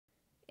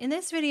In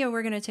this video,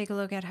 we're going to take a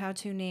look at how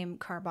to name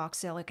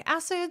carboxylic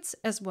acids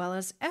as well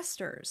as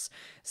esters.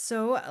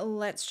 So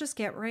let's just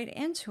get right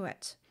into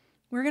it.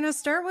 We're going to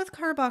start with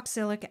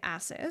carboxylic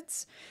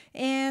acids,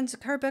 and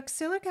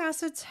carboxylic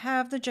acids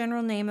have the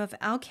general name of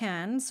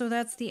alkan, so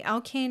that's the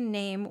alkane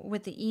name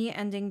with the E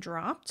ending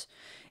dropped,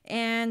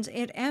 and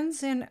it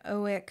ends in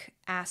oic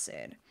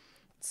acid.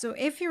 So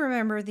if you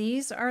remember,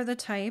 these are the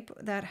type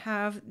that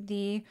have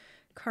the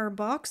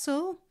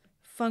carboxyl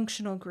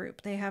functional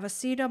group. They have a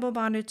C double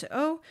bonded to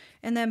O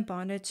and then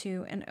bonded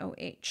to an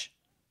OH.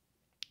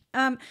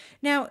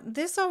 Now,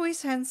 this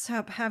always ends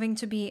up having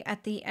to be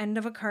at the end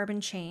of a carbon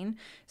chain.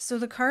 So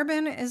the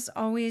carbon is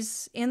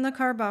always in the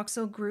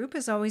carboxyl group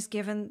is always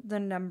given the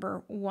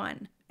number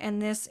 1,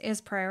 and this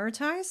is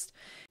prioritized.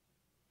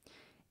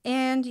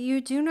 And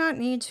you do not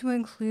need to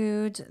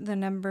include the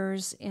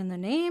numbers in the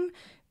name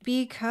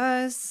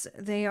because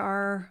they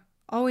are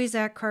always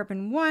at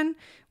carbon 1.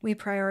 We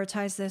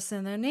prioritize this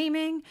in the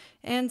naming,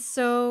 and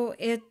so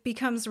it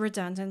becomes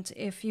redundant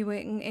if you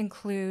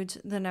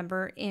include the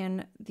number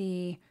in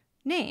the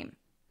name.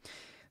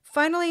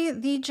 Finally,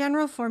 the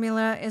general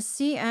formula is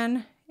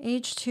CN,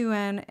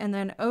 H2N, and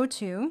then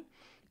O2.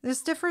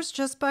 This differs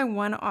just by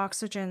one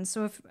oxygen,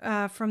 so if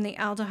from the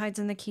aldehydes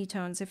and the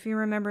ketones. If you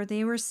remember,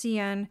 they were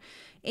CN,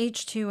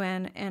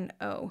 H2N, and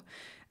O.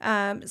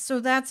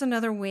 So that's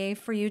another way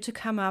for you to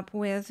come up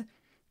with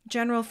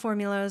general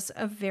formulas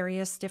of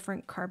various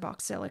different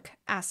carboxylic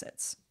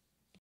acids.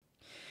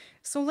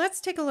 So let's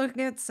take a look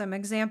at some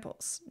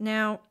examples.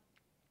 Now,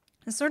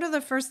 sort of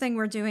the first thing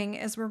we're doing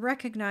is we're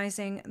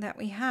recognizing that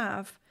we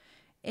have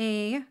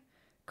a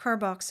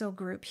carboxyl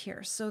group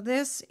here. So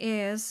this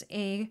is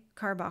a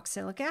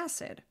carboxylic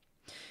acid.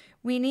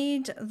 We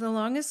need the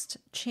longest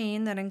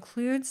chain that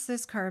includes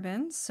this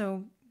carbon,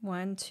 so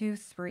 1, 2,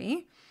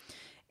 3,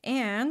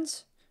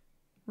 and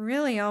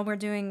really all we're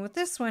doing with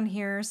this one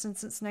here,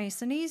 since it's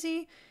nice and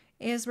easy,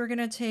 is we're going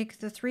to take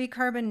the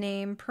 3-carbon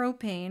name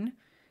propane,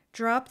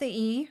 drop the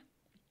E,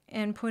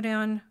 and put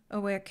on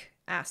oic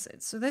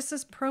acid. So this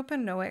is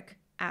propanoic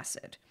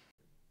acid.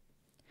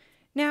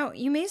 Now,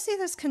 you may see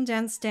this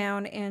condensed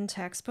down in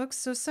textbooks,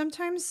 so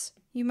sometimes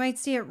you might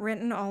see it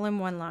written all in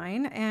one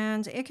line,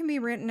 and it can be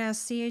written as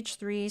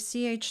CH3,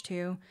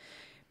 CH2,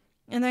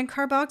 and then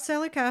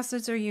carboxylic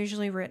acids are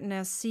usually written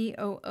as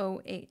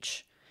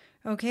COOH.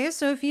 Okay,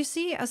 so if you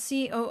see a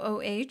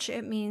COOH,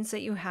 it means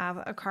that you have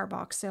a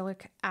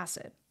carboxylic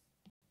acid.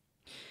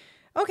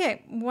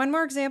 Okay, one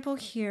more example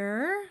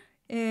here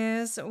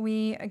is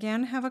we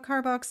again have a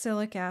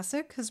carboxylic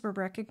acid because we're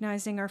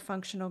recognizing our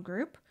functional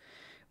group.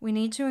 We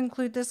need to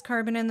include this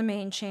carbon in the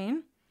main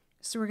chain.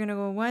 So we're going to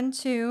go 1,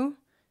 2,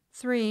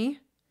 3,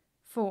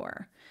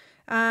 4.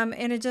 And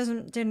it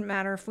didn't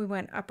matter if we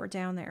went up or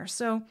down there.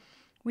 So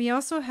we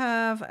also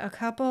have a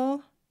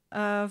couple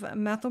of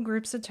methyl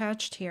groups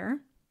attached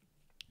here.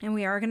 And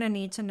we are going to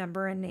need to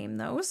number and name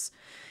those.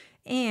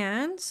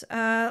 And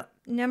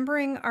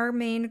numbering our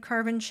main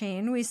carbon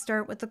chain, we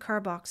start with the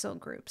carboxyl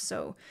group.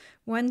 So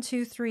 1,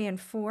 2, 3, and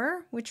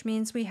 4, which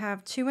means we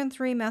have 2 and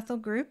 3 methyl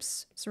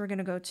groups. So we're going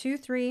to go 2,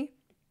 3,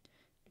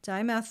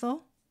 dimethyl.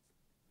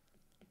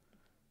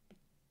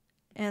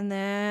 And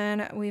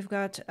then we've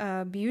got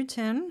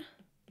butanoic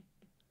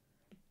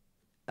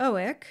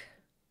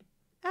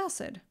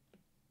acid.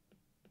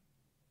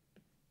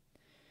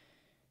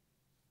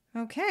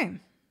 Okay.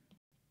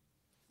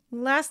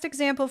 Last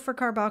example for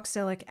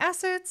carboxylic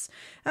acids.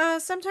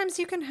 Sometimes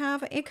you can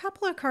have a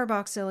couple of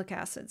carboxylic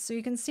acids. So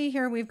you can see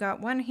here we've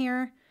got 1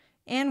 here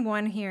and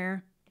 1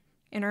 here.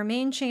 And our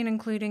main chain,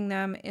 including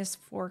them, is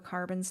 4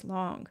 carbons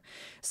long.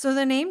 So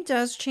the name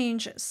does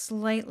change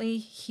slightly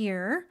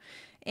here.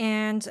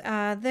 And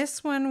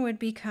this one would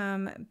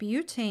become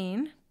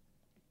butane.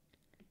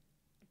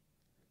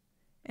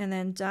 And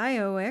then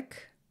dioic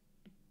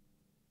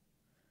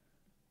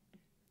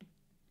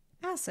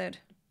acid.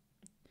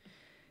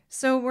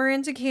 So we're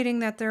indicating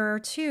that there are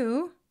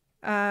 2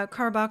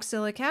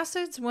 carboxylic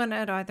acids, one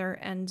at either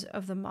end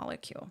of the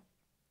molecule.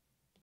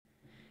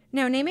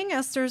 Now, naming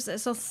esters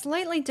is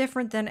slightly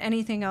different than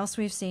anything else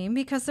we've seen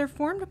because they're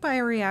formed by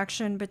a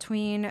reaction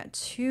between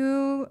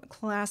 2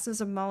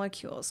 classes of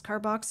molecules,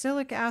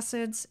 carboxylic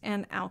acids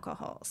and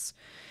alcohols.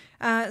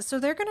 So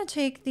they're going to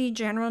take the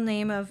general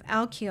name of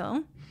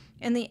alkyl,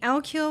 and the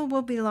alkyl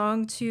will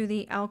belong to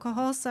the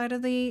alcohol side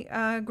of the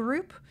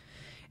group.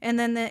 And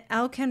then the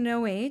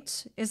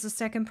alkanoate is the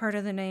second part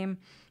of the name,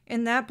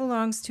 and that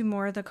belongs to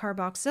more the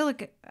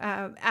carboxylic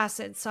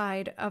acid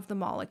side of the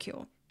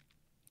molecule.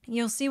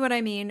 You'll see what I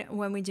mean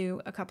when we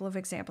do a couple of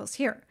examples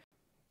here.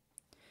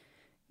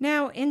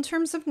 Now, in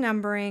terms of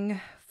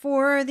numbering,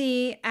 for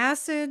the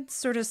acid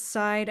sort of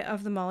side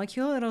of the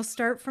molecule, it'll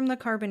start from the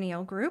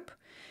carbonyl group,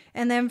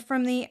 and then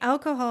from the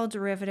alcohol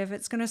derivative,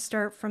 it's going to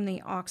start from the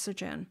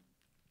oxygen,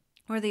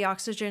 or the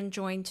oxygen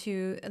joined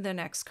to the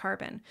next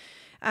carbon.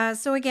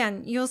 So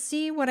again, you'll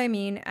see what I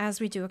mean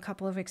as we do a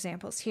couple of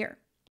examples here.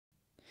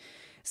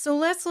 So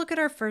let's look at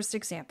our first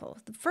example.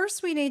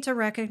 First, we need to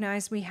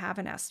recognize we have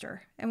an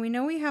ester. And we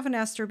know we have an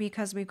ester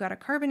because we've got a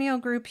carbonyl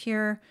group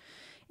here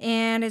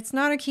And it's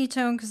not a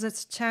ketone because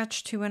it's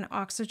attached to an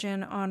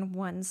oxygen on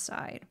one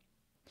side.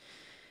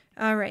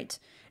 All right.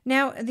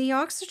 Now, the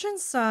oxygen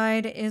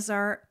side is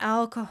our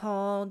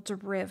alcohol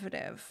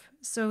derivative.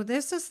 So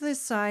this is the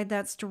side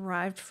that's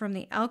derived from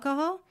the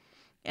alcohol.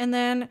 And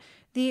then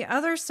the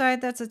other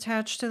side that's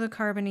attached to the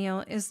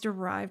carbonyl is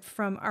derived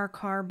from our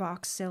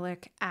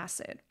carboxylic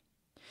acid.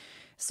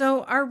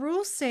 So our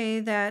rules say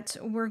that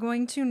we're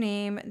going to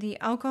name the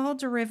alcohol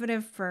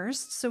derivative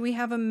first. So we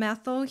have a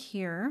methyl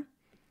here.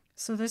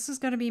 So this is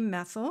going to be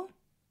methyl.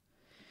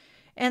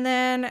 And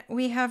then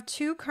we have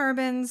 2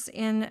 carbons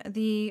in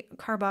the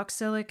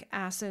carboxylic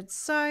acid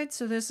side.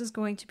 So this is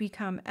going to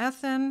become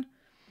ethane.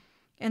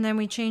 And then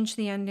we change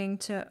the ending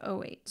to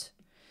O8.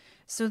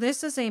 So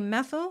this is a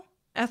methyl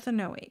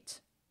ethanoate.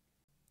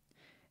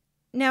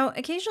 Now,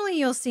 occasionally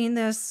you'll see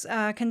this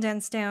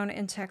condensed down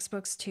in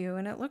textbooks too,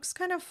 and it looks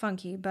kind of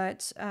funky,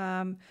 but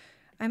I'm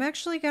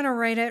actually going to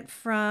write it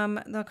from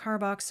the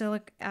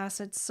carboxylic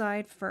acid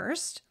side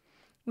first.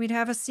 We'd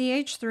have a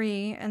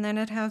CH3, and then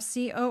it'd have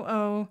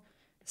COO,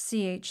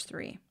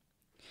 CH3.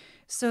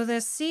 So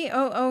this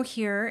COO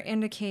here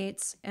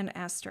indicates an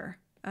ester.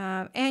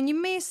 And you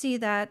may see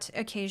that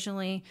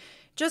occasionally.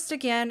 Just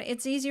again,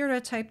 it's easier to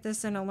type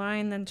this in a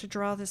line than to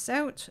draw this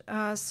out.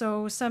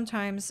 So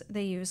sometimes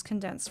they use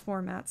condensed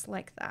formats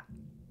like that.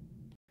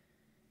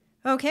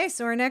 Okay,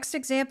 so our next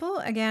example,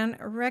 again,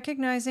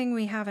 recognizing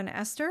we have an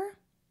ester.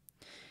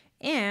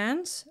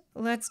 And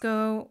let's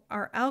go,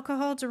 our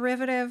alcohol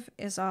derivative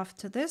is off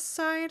to this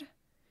side.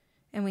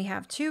 And we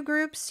have 2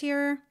 groups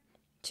here,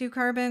 2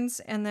 carbons.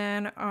 And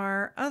then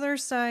our other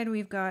side,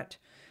 we've got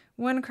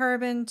 1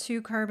 carbon,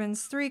 2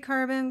 carbons, 3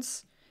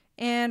 carbons.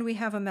 And we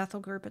have a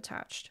methyl group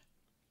attached.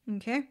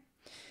 Okay.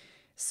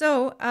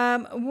 So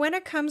when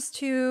it comes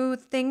to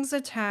things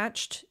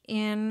attached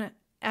in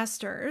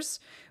esters,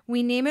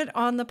 we name it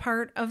on the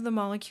part of the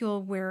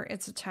molecule where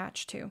it's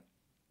attached to.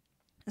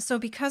 So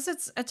because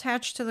it's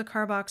attached to the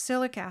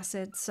carboxylic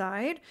acid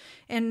side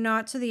and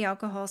not to the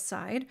alcohol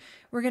side,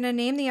 we're going to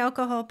name the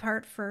alcohol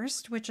part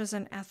first, which is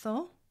an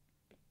ethyl.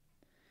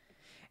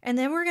 And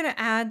then we're going to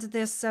add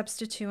this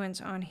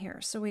substituent on here.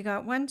 So we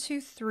got 1, 2,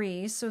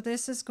 3. So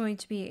this is going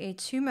to be a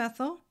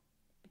 2-methyl.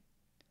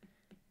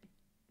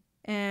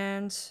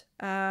 And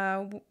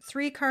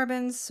 3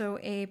 carbons, so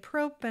a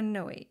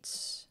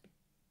propanoate.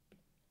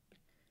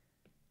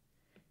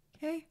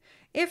 Okay.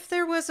 If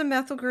there was a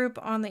methyl group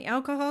on the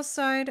alcohol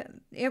side,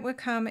 it would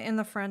come in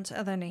the front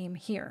of the name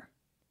here.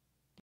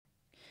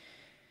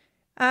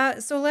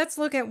 So let's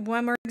look at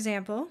one more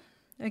example.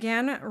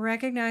 Again,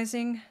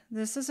 recognizing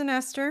this is an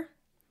ester.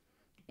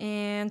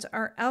 And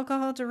our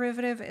alcohol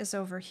derivative is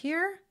over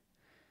here.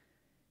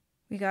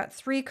 We got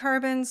 3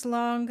 carbons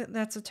long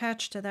that's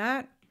attached to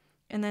that.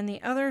 And then the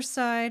other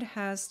side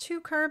has 2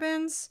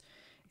 carbons.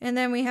 And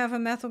then we have a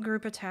methyl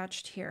group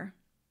attached here.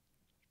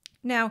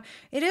 Now,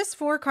 it is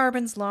 4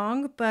 carbons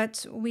long,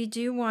 but we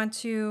do want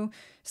to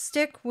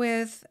stick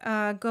with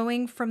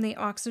going from the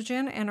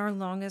oxygen and our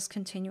longest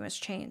continuous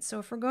chain. So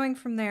if we're going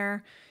from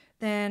there,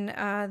 then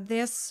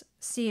this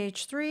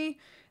CH3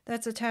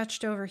 that's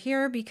attached over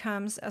here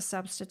becomes a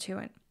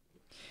substituent.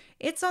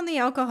 It's on the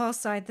alcohol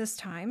side this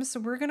time, so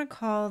we're going to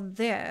call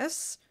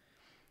this,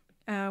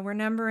 we're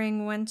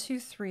numbering 1, 2,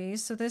 3,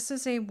 so this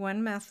is a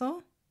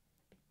 1-methyl.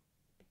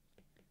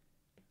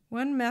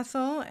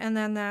 1-methyl, and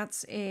then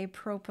that's a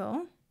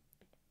propyl.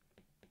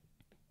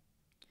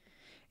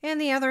 And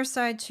the other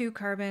side, 2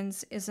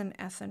 carbons, is an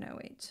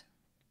ethanoate.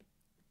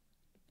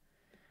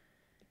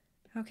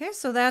 Okay,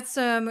 so that's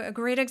some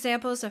great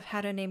examples of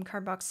how to name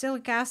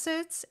carboxylic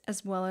acids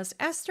as well as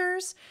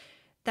esters.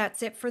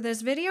 That's it for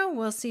this video.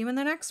 We'll see you in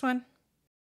the next one.